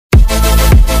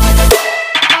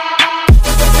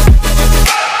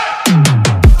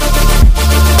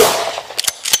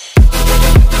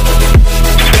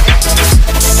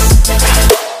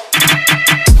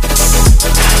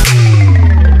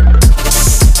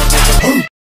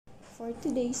For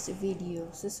today's video,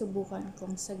 susubukan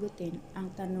kong sagutin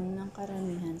ang tanong ng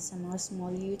karamihan sa mga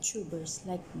small YouTubers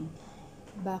like me.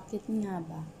 Bakit nga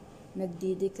ba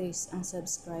nagde-decrease ang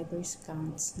subscribers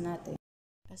counts natin?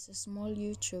 As a small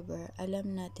YouTuber,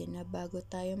 alam natin na bago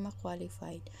tayo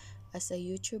ma-qualified as a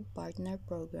YouTube partner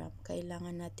program,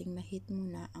 kailangan nating ma-hit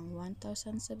muna ang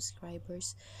 1,000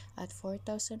 subscribers at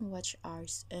 4,000 watch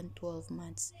hours and 12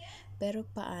 months. Pero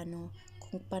paano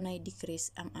kung panay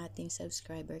decrease ang ating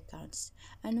subscriber counts?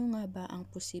 Ano nga ba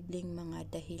ang posibleng mga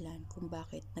dahilan kung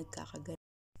bakit nagkakaganito?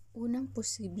 Unang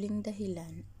posibleng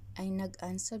dahilan ay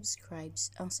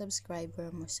nag-unsubscribes ang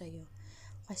subscriber mo sa'yo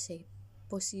kasi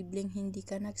posibleng hindi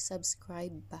ka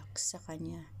nag-subscribe back sa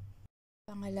kanya.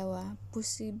 Pangalawa,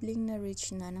 posibleng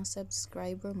na-reach na ng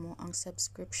subscriber mo ang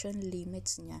subscription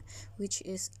limits niya, which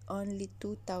is only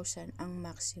 2,000 ang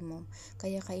maximum.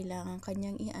 Kaya kailangan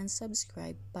kanyang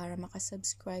i-unsubscribe para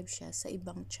makasubscribe siya sa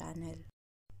ibang channel.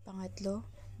 Pangatlo,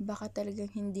 baka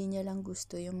talagang hindi niya lang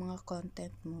gusto yung mga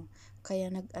content mo, kaya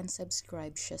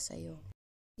nag-unsubscribe siya sa'yo.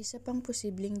 Isa pang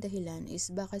posibleng dahilan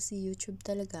is baka si YouTube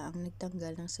talaga ang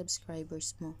nagtanggal ng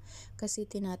subscribers mo kasi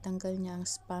tinatanggal niya ang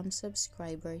spam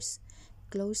subscribers,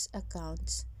 close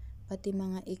accounts, pati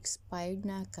mga expired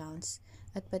na accounts,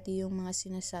 at pati yung mga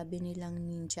sinasabi nilang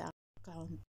ninja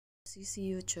account. Kasi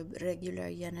si YouTube, regular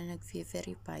yan na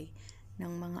nag-verify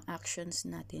ng mga actions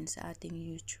natin sa ating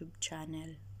YouTube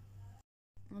channel.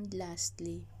 And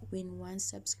lastly, when one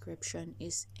subscription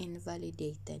is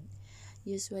invalidated,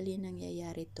 usually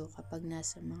nangyayari to kapag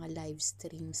nasa mga live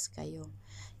streams kayo.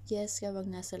 Yes, kapag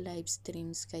nasa live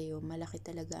streams kayo, malaki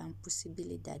talaga ang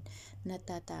posibilidad na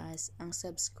tataas ang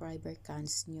subscriber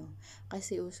counts nyo.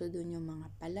 Kasi uso dun yung mga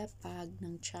palapag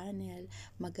ng channel,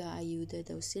 mag-aayuda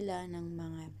daw sila ng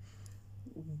mga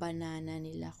banana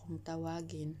nila kung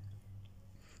tawagin.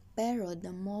 Pero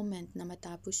the moment na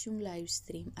matapos yung live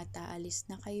stream at aalis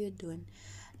na kayo dun,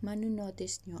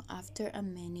 manonotice nyo after a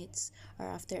minutes or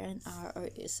after an hour or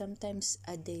sometimes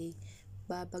a day,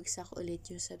 babagsak ulit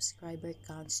yung subscriber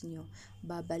counts nyo,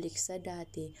 babalik sa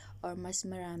dati, or mas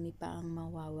marami pa ang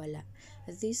mawawala.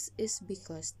 This is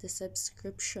because the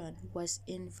subscription was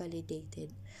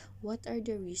invalidated. What are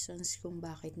the reasons kung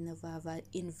bakit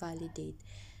na-invalidate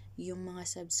yung mga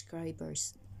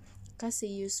subscribers? Kasi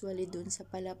usually dun sa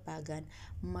palapagan,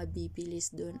 mabibilis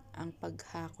dun ang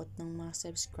paghakot ng mga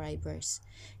subscribers.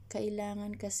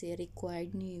 Kailangan kasi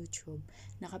required ni YouTube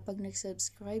na kapag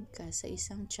nag-subscribe ka sa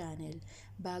isang channel,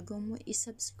 bago mo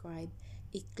i-subscribe,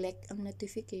 i-click ang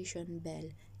notification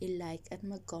bell, i-like at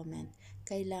mag-comment.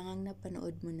 Kailangan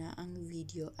napanood mo na ang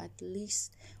video at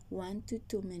least 1 to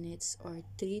 2 minutes or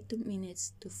 3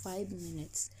 minutes to 5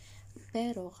 minutes.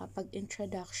 Pero kapag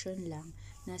introduction lang,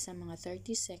 nasa mga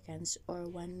 30 seconds or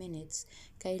 1 minutes,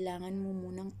 kailangan mo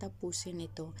munang tapusin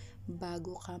ito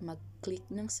bago ka mag-click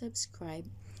ng subscribe,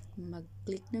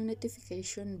 mag-click ng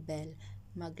notification bell,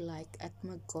 mag-like at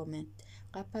mag-comment.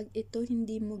 Kapag ito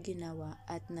hindi mo ginawa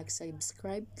at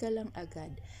nag-subscribe ka lang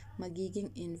agad,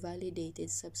 magiging invalidated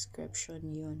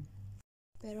subscription yun.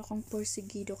 Pero kung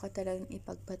porsigido ka talagang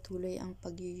ipagpatuloy ang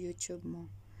pag-YouTube mo,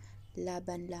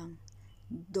 laban lang.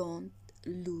 Don't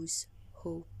lose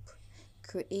hope.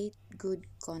 Create good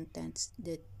contents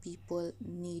that people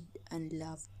need and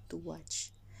love to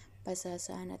watch.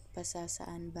 Pasasaan at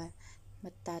pasasaan ba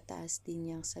matataas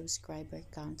din yung subscriber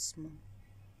counts mo?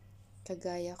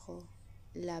 Kagaya ko,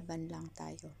 laban lang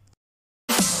tayo.